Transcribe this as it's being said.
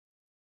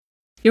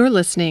You're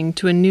listening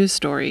to a news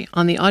story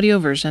on the audio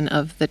version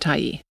of The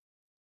Tyee.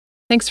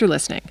 Thanks for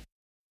listening.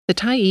 The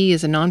Tyee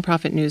is a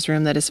nonprofit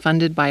newsroom that is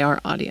funded by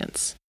our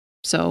audience.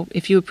 So,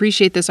 if you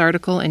appreciate this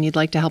article and you'd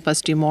like to help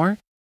us do more,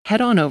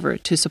 head on over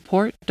to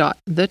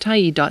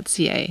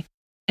support.thetyee.ca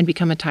and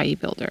become a Tyee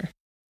builder.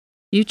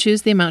 You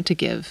choose the amount to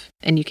give,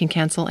 and you can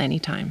cancel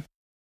anytime.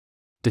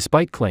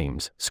 Despite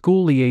claims,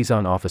 school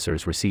liaison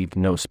officers received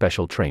no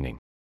special training.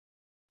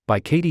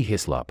 By Katie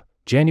Hislop,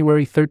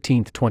 January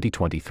 13,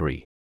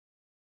 2023.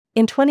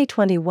 In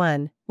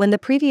 2021, when the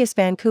previous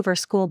Vancouver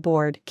School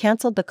Board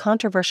cancelled the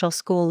controversial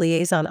School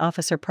Liaison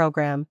Officer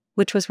program,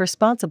 which was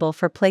responsible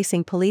for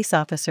placing police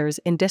officers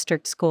in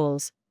district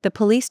schools, the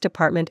police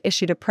department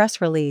issued a press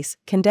release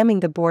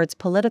condemning the board's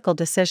political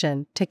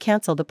decision to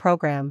cancel the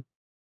program.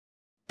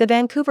 The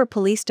Vancouver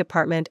Police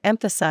Department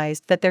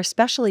emphasized that their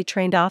specially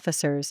trained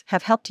officers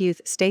have helped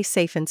youth stay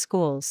safe in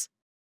schools.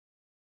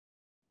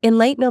 In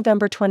late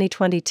November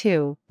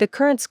 2022, the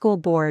current school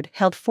board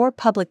held 4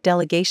 public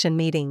delegation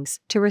meetings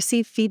to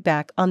receive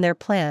feedback on their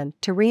plan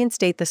to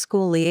reinstate the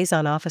School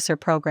Liaison Officer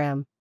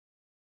program.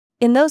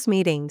 In those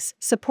meetings,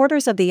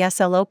 supporters of the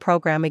SLO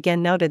program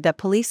again noted that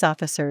police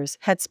officers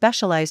had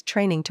specialized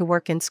training to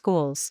work in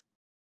schools.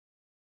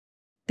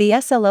 The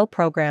SLO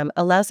program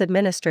allows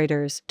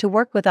administrators to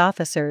work with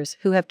officers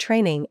who have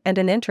training and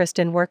an interest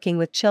in working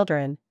with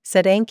children,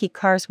 said Anki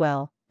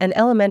Carswell, an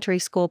elementary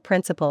school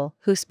principal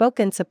who spoke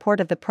in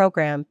support of the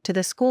program to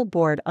the school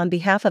board on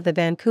behalf of the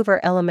Vancouver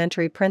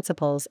Elementary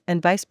Principals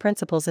and Vice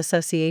Principals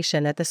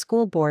Association at the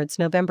school board's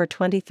November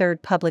 23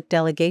 public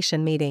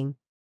delegation meeting.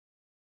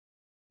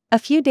 A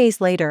few days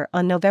later,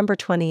 on November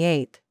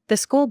 28, the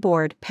school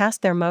board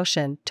passed their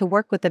motion to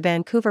work with the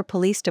Vancouver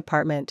Police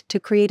Department to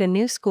create a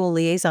new school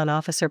liaison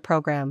officer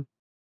program.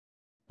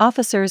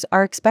 Officers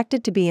are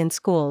expected to be in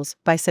schools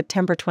by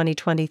September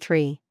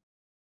 2023.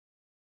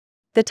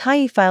 The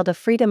Tyee filed a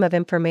Freedom of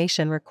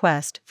Information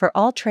request for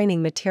all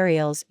training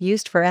materials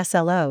used for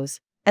SLOs,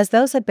 as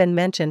those had been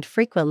mentioned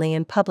frequently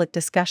in public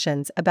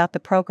discussions about the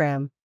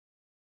program.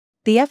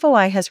 The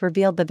FOI has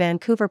revealed the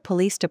Vancouver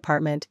Police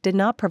Department did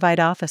not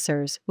provide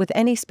officers with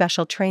any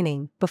special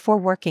training before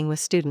working with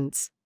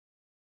students.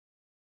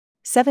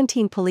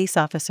 17 police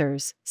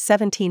officers,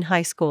 17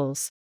 high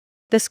schools.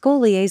 The School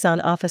Liaison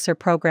Officer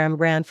program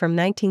ran from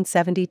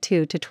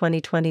 1972 to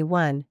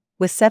 2021.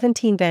 With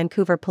 17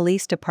 Vancouver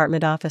Police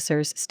Department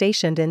officers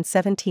stationed in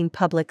 17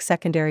 public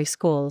secondary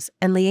schools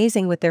and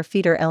liaising with their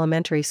feeder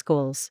elementary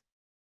schools.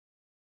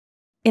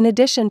 In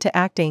addition to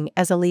acting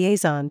as a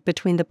liaison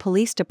between the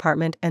police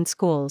department and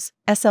schools,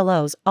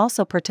 SLOs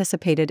also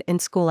participated in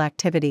school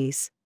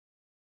activities.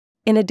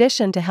 In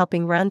addition to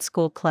helping run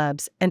school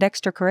clubs and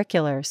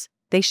extracurriculars,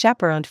 they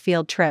chaperoned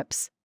field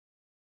trips.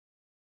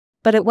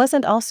 But it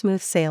wasn't all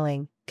smooth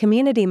sailing.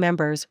 Community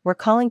members were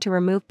calling to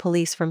remove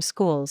police from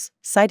schools,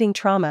 citing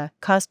trauma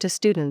caused to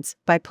students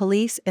by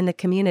police in the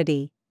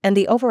community, and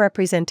the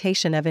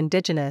overrepresentation of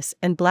Indigenous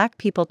and Black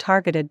people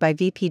targeted by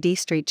VPD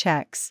street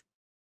checks.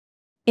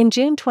 In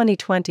June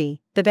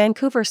 2020, the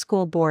Vancouver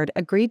School Board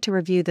agreed to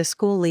review the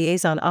School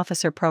Liaison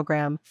Officer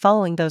program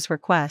following those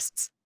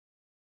requests.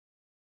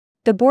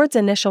 The board's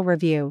initial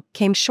review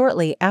came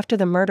shortly after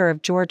the murder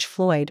of George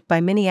Floyd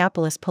by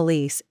Minneapolis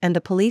police and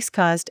the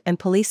police-caused and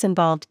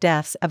police-involved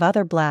deaths of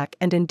other Black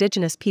and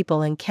Indigenous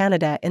people in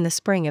Canada in the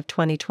spring of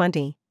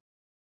 2020.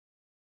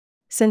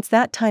 Since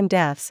that time,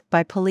 deaths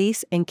by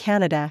police in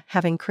Canada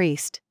have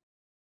increased.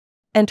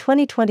 And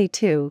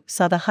 2022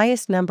 saw the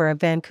highest number of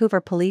Vancouver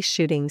police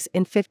shootings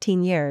in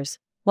 15 years,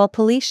 while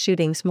police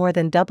shootings more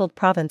than doubled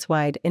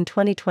province-wide in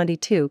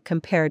 2022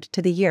 compared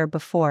to the year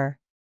before.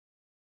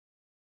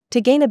 To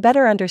gain a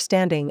better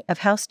understanding of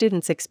how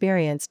students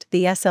experienced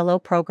the SLO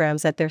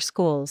programs at their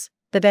schools,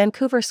 the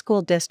Vancouver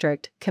School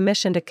District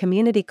commissioned a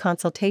community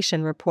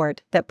consultation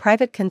report that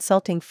private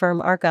consulting firm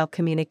Argyle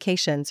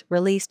Communications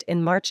released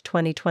in March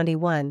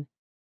 2021.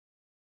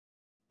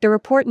 The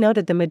report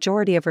noted the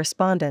majority of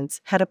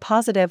respondents had a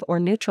positive or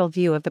neutral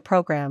view of the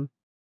program.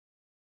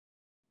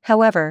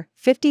 However,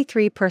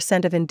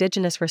 53% of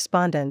Indigenous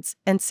respondents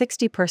and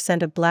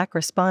 60% of Black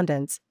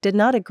respondents did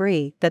not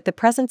agree that the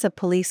presence of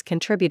police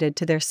contributed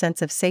to their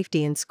sense of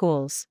safety in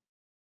schools.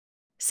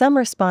 Some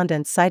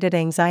respondents cited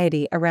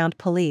anxiety around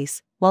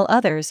police, while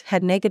others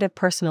had negative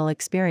personal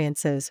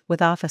experiences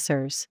with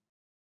officers.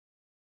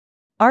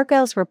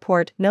 Argyle's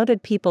report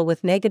noted people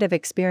with negative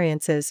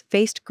experiences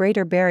faced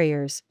greater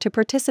barriers to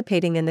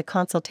participating in the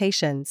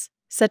consultations,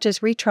 such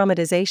as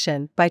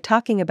re-traumatization by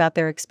talking about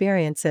their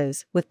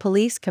experiences with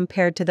police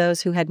compared to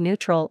those who had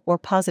neutral or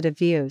positive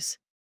views.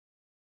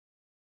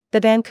 The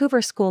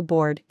Vancouver School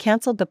Board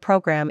cancelled the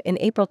program in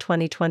April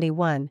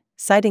 2021,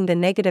 citing the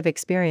negative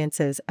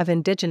experiences of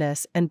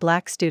Indigenous and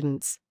Black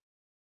students.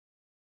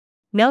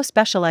 No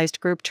specialized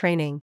group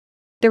training.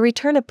 The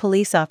return of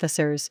police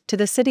officers to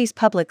the city's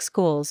public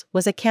schools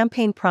was a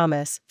campaign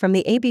promise from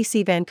the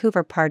ABC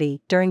Vancouver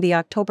Party during the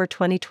October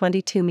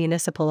 2022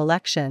 municipal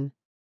election.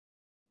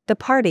 The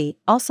party,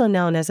 also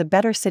known as A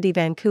Better City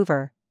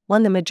Vancouver,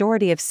 won the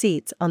majority of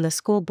seats on the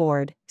school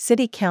board,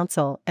 city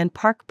council, and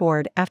park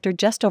board after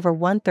just over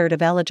one-third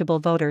of eligible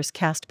voters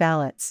cast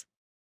ballots.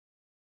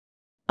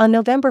 On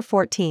November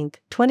 14,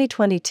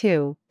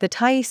 2022, the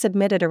Tyee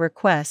submitted a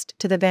request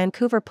to the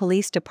Vancouver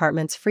Police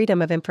Department's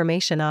Freedom of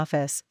Information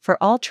Office for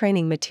all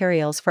training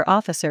materials for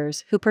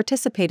officers who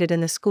participated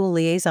in the School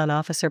Liaison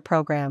Officer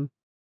program.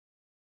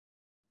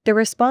 The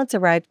response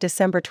arrived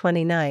December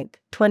 29,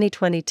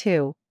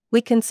 2022.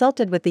 We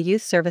consulted with the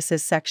Youth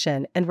Services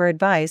section and were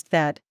advised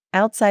that,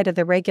 outside of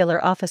the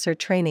regular officer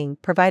training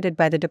provided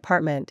by the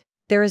department,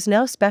 there is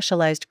no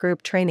specialized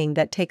group training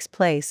that takes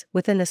place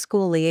within the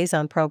School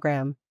Liaison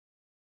program.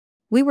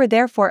 We were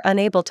therefore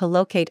unable to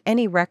locate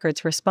any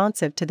records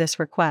responsive to this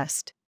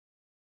request.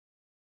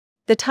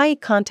 The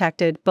Tyee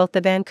contacted both the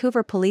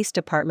Vancouver Police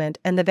Department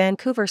and the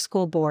Vancouver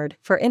School Board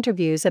for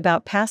interviews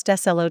about past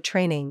SLO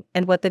training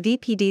and what the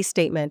VPD's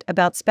statement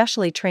about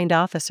specially trained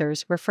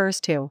officers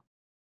refers to.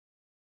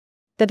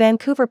 The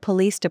Vancouver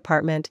Police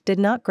Department did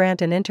not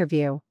grant an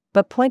interview,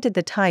 but pointed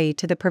the Tyee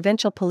to the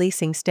provincial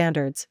policing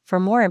standards for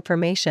more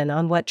information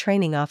on what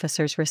training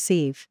officers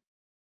receive.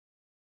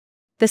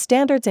 The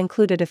standards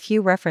included a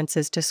few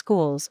references to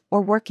schools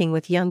or working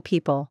with young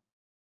people.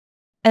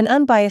 An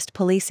unbiased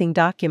policing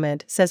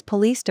document says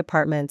police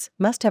departments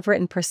must have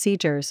written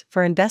procedures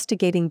for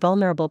investigating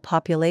vulnerable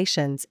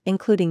populations,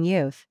 including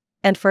youth,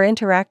 and for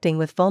interacting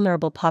with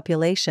vulnerable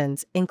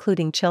populations,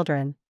 including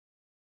children.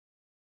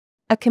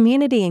 A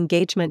community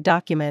engagement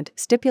document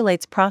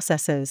stipulates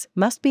processes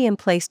must be in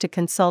place to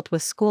consult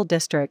with school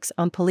districts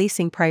on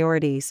policing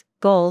priorities,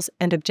 goals,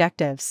 and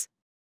objectives.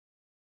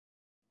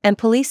 And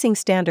policing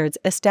standards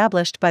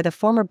established by the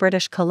former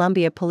British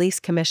Columbia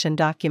Police Commission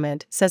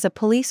document says a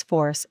police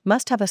force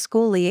must have a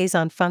school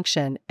liaison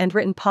function, and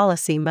written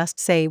policy must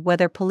say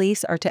whether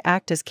police are to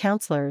act as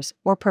counselors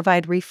or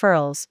provide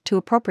referrals to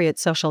appropriate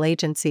social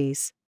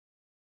agencies.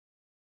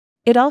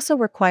 It also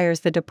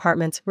requires the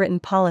department's written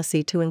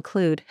policy to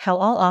include how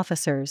all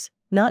officers,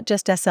 not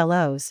just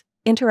SLOs,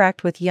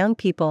 interact with young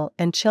people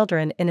and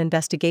children in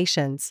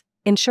investigations,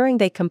 ensuring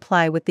they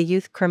comply with the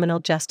Youth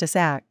Criminal Justice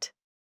Act.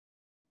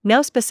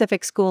 No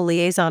specific school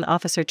liaison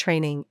officer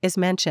training is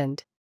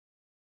mentioned.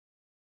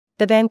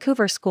 The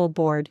Vancouver School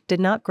Board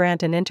did not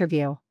grant an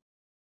interview.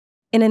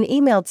 In an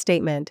emailed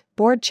statement,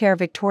 Board Chair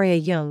Victoria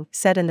Young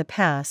said in the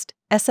past,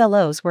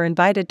 SLOs were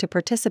invited to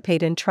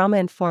participate in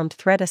trauma-informed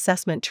threat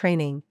assessment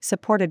training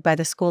supported by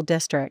the school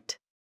district.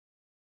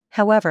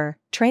 However,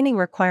 training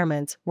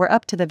requirements were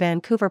up to the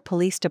Vancouver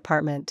Police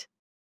Department.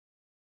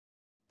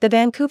 The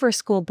Vancouver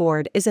School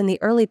Board is in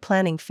the early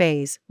planning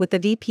phase with the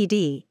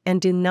VPD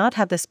and do not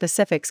have the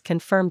specifics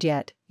confirmed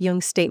yet,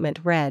 Young's statement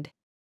read.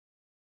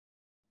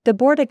 The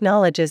board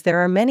acknowledges there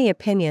are many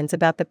opinions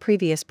about the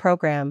previous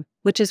program,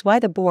 which is why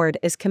the board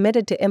is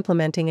committed to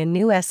implementing a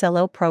new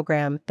SLO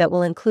program that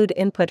will include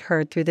input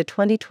heard through the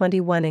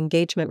 2021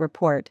 Engagement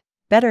Report,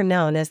 better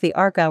known as the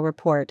Argyle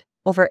Report,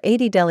 over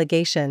 80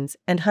 delegations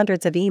and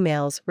hundreds of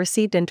emails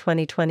received in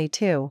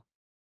 2022.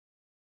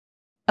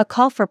 A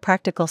call for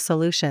practical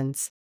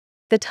solutions.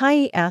 The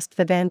Tyee asked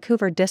the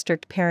Vancouver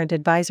District Parent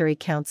Advisory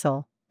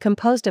Council,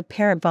 composed of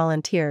parent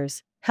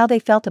volunteers, how they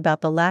felt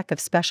about the lack of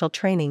special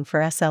training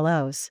for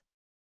SLOs.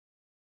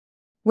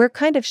 We're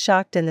kind of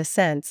shocked in the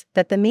sense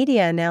that the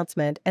media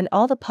announcement and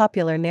all the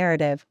popular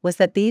narrative was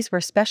that these were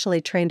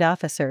specially trained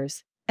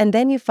officers, and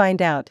then you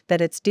find out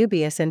that it's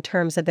dubious in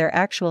terms of their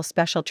actual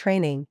special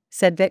training,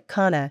 said Vic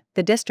Khanna,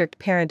 the District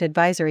Parent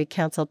Advisory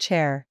Council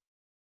chair.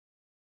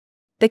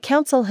 The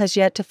council has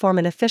yet to form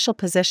an official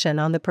position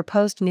on the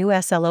proposed new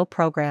SLO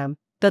program,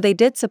 though they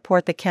did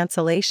support the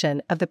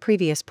cancellation of the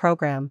previous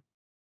program.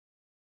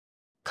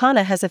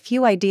 Khanna has a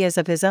few ideas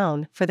of his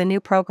own for the new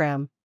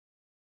program.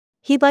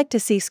 He'd like to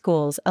see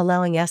schools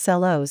allowing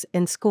SLOs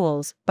in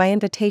schools by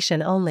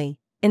invitation only,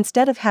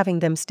 instead of having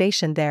them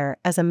stationed there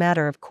as a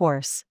matter of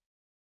course.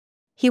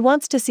 He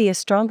wants to see a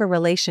stronger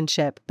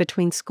relationship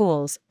between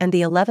schools and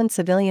the 11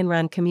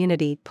 civilian-run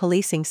community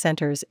policing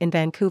centers in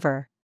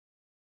Vancouver.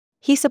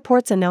 He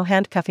supports a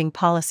no-handcuffing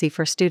policy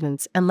for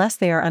students unless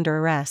they are under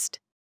arrest.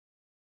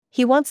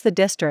 He wants the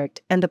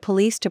district and the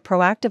police to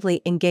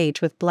proactively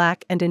engage with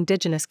Black and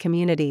Indigenous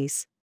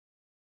communities.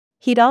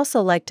 He'd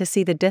also like to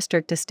see the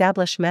district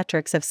establish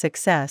metrics of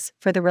success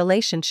for the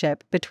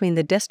relationship between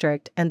the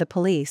district and the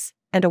police,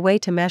 and a way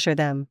to measure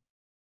them.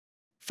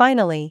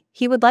 Finally,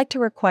 he would like to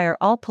require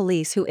all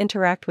police who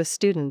interact with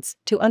students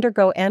to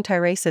undergo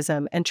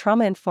anti-racism and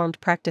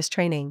trauma-informed practice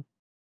training.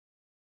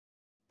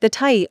 The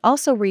Tyee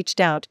also reached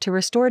out to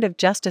restorative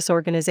justice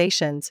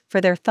organizations for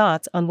their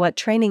thoughts on what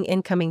training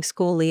incoming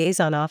school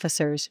liaison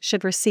officers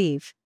should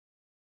receive.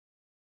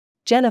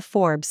 Jenna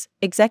Forbes,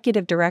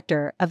 Executive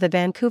Director of the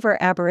Vancouver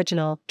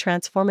Aboriginal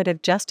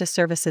Transformative Justice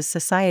Services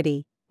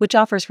Society, which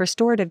offers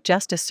restorative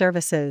justice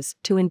services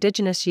to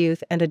Indigenous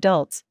youth and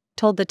adults,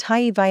 told the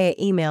Tyee via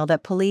email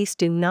that police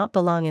do not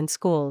belong in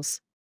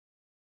schools.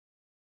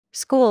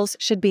 Schools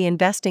should be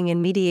investing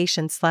in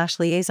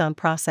mediation/liaison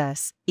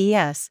process,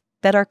 ES,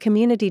 that are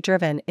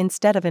community-driven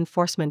instead of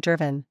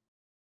enforcement-driven.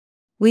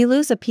 We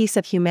lose a piece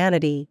of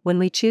humanity when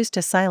we choose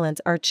to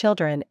silence our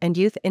children and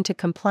youth into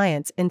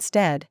compliance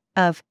instead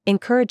of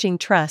encouraging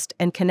trust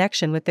and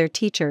connection with their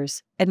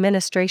teachers,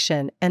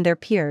 administration, and their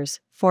peers,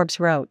 Forbes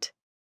wrote.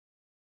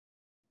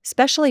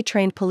 Specially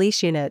trained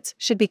police units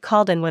should be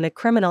called in when a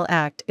criminal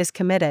act is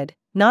committed,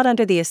 not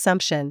under the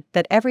assumption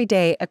that every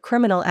day a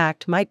criminal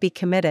act might be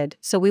committed,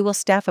 so we will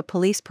staff a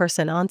police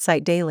person on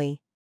site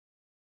daily.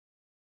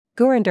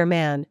 Gurinder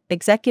Mann,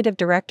 Executive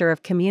Director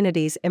of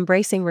Communities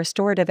Embracing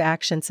Restorative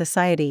Action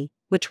Society,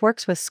 which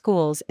works with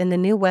schools in the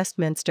New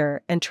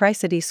Westminster and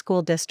Tri-City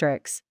school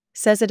districts,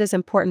 says it is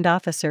important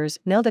officers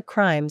know the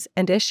crimes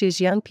and issues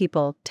young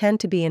people tend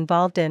to be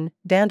involved in: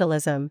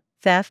 vandalism,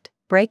 theft,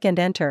 break and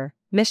enter,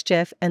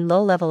 mischief and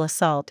low-level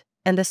assault,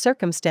 and the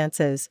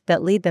circumstances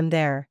that lead them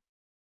there.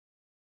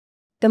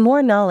 The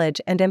more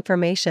knowledge and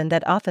information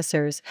that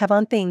officers have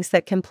on things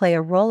that can play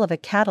a role of a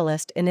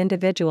catalyst in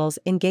individuals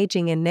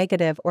engaging in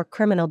negative or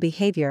criminal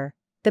behavior,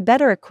 the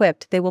better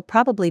equipped they will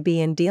probably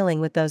be in dealing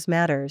with those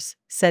matters,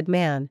 said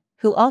Mann,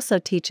 who also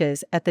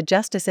teaches at the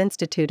Justice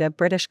Institute of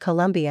British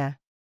Columbia.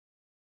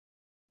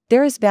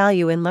 There is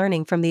value in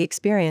learning from the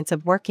experience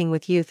of working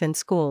with youth in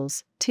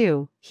schools,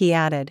 too, he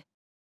added.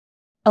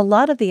 A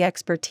lot of the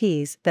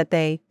expertise that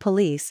they,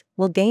 police,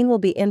 will gain will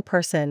be in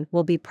person,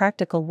 will be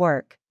practical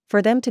work,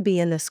 for them to be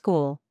in the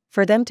school,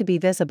 for them to be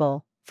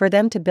visible, for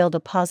them to build a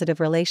positive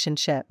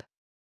relationship.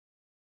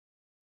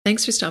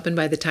 Thanks for stopping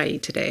by the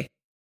Tyee today.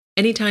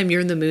 Anytime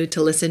you're in the mood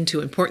to listen to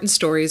important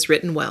stories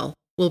written well,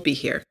 we'll be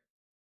here.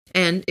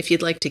 And if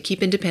you'd like to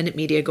keep independent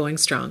media going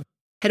strong,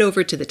 head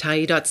over to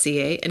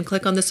thetyee.ca and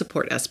click on the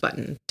Support Us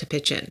button to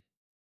pitch in.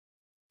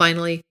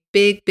 Finally,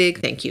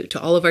 big thank you to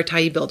all of our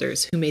Tyee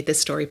builders who made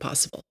this story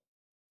possible.